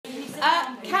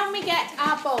we get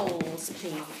our bowls,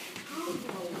 please?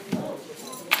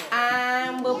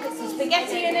 And we'll put some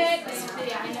spaghetti in it.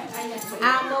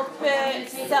 And we'll put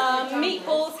some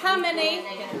meatballs. How many?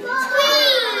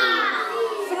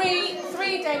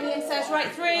 Three, Damien says.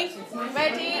 Right, 3.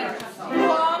 Ready?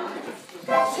 1,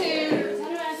 2,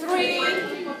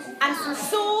 3. And some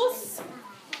sauce.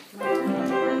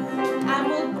 And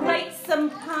we'll grate some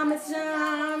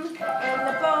parmesan in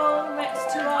the bowl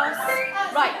next to us.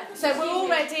 Right, so we're all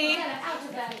ready.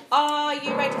 Are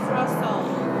you ready for our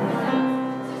song?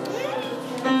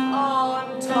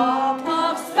 On top.